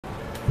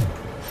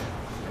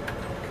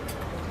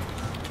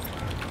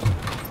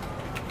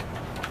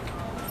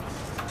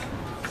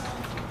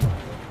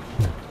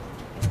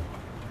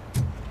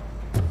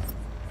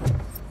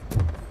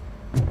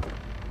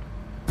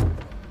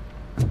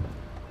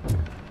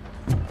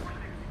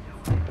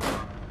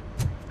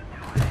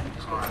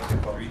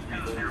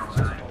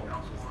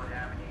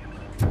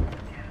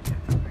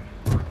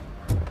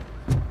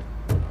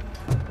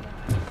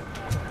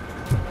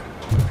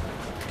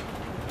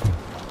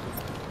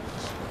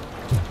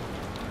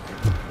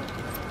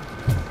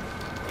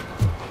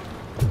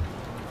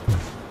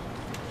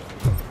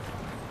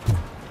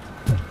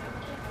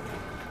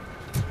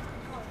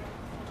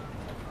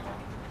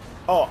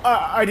Oh,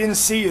 I didn't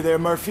see you there,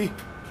 Murphy.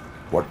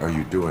 What are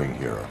you doing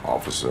here,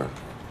 officer?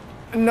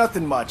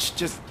 Nothing much,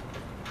 just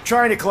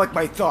trying to collect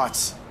my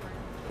thoughts.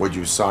 Would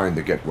you sign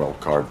the get well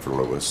card for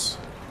Lewis?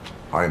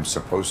 I am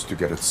supposed to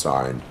get it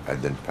signed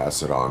and then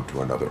pass it on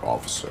to another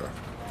officer.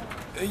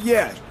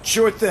 Yeah,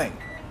 sure thing.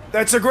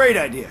 That's a great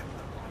idea.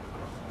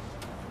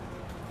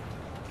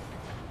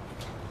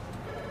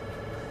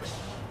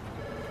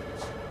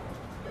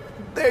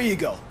 There you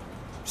go.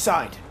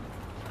 Signed.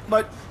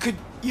 But could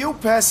you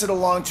pass it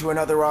along to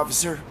another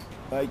officer?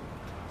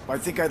 I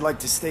think I'd like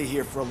to stay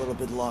here for a little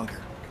bit longer.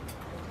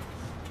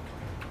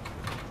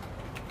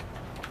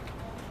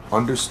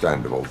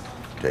 Understandable.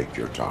 Take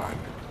your time.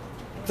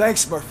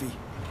 Thanks, Murphy.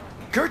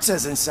 Kurtz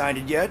hasn't signed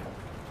it yet.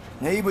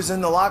 He was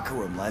in the locker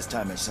room last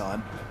time I saw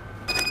him.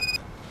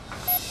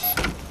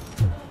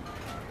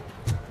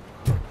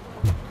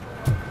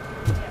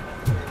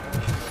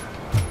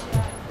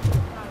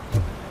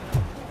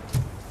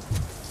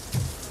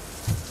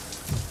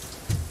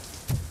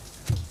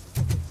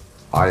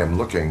 I am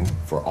looking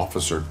for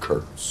Officer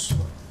Kurtz.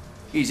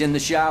 He's in the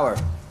shower.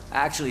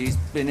 Actually, he's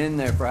been in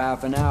there for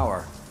half an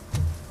hour.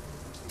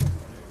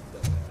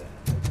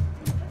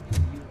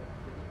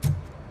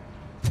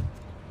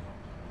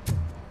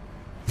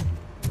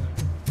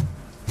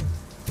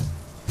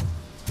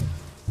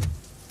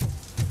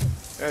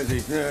 As he...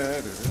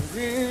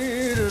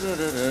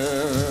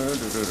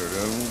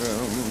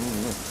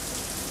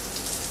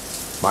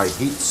 My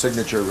heat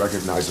signature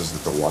recognizes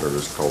that the water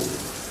is cold.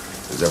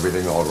 Is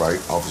everything all right,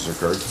 Officer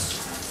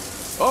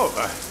Kurtz? Oh,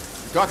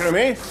 you talking to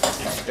me?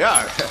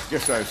 Yeah, I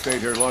guess I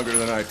stayed here longer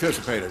than I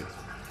anticipated.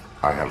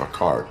 I have a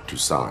card to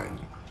sign.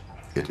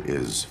 It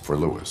is for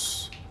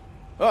Lewis.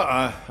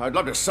 I'd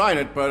love to sign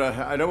it, but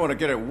I don't want to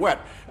get it wet.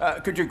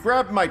 Could you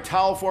grab my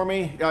towel for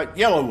me?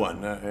 Yellow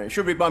one. It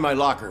should be by my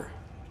locker.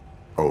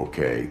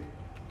 Okay.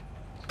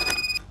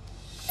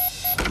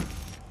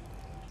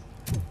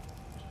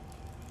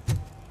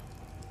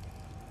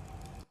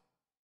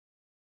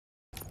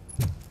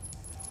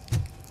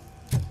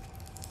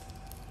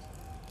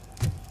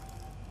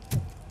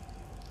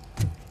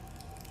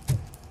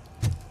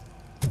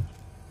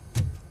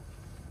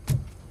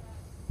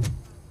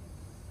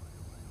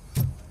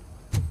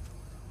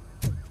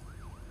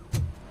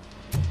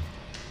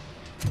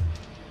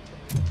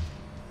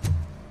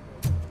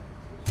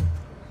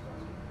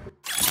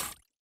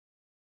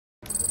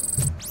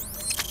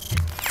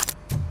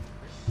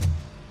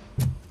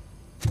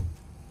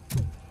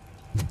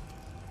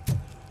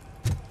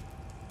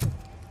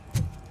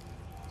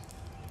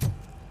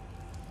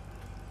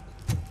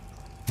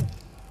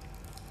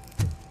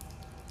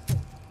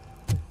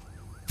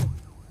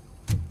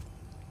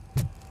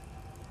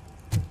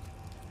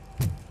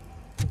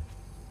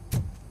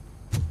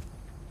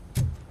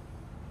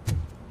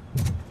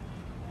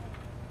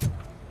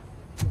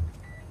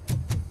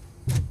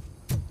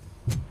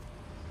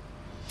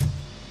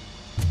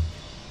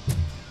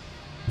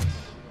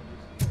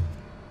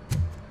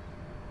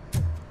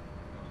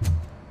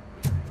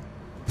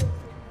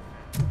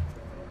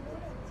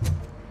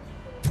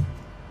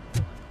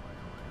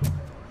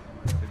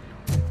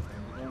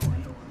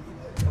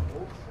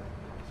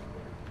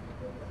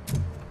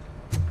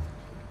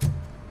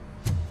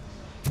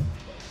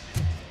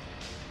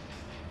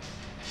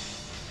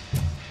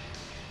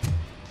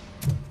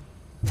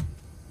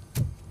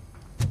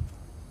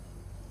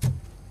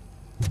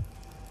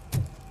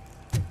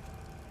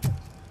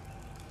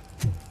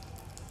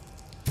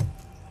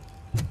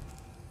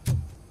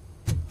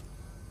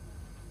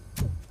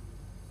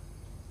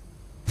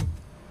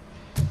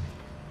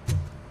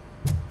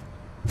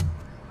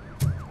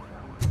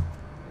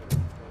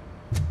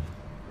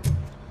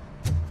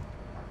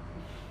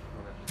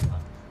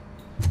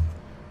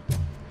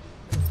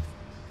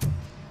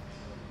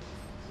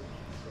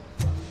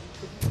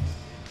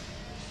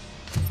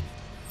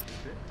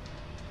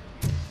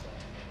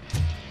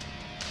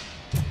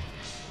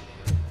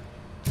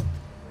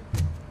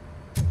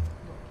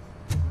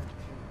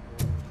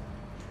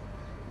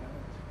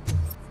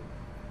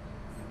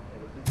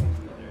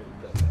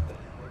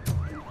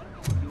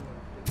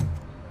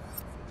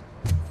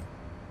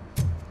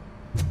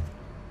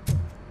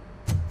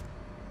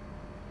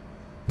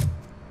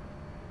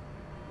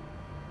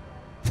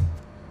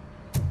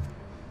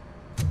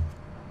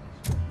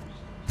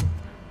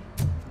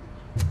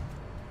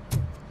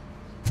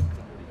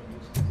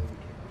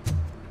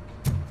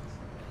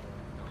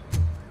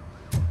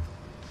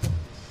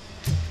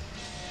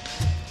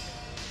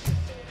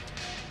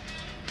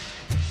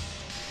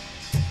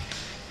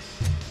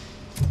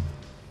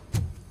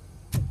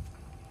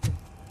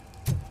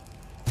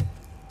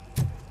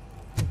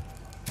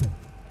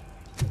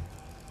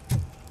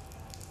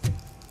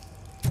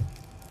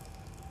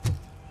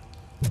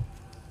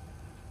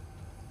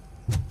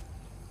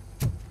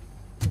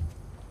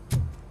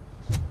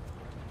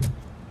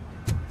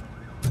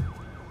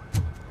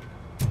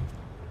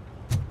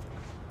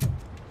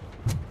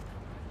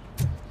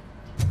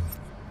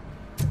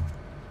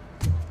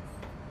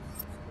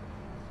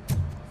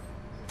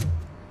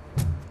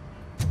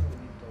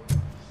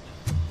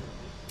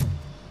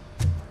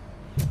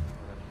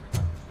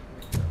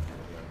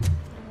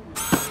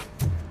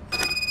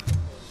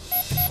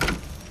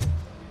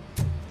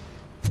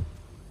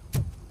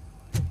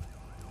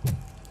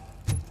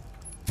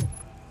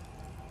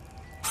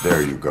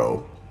 There you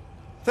go.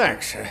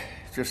 Thanks.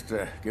 Just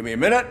give me a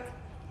minute.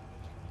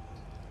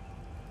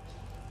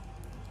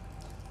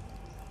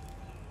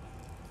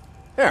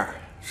 There,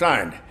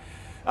 signed.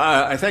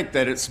 I think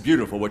that it's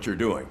beautiful what you're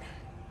doing.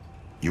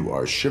 You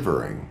are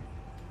shivering.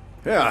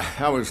 Yeah,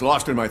 I was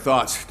lost in my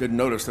thoughts. Didn't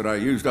notice that I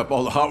used up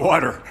all the hot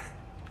water.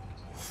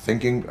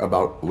 Thinking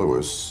about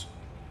Lewis.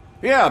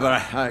 Yeah,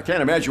 but I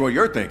can't imagine what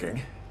you're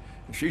thinking.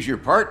 She's your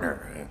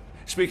partner.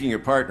 Speaking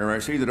of partner, I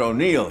see that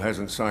O'Neill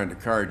hasn't signed a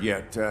card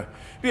yet.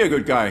 Be a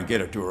good guy and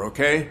get it to her,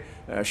 okay?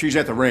 She's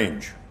at the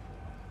range.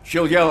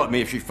 She'll yell at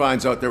me if she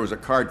finds out there was a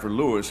card for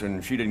Lewis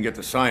and she didn't get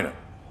to sign it.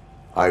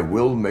 I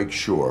will make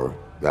sure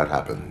that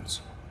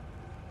happens.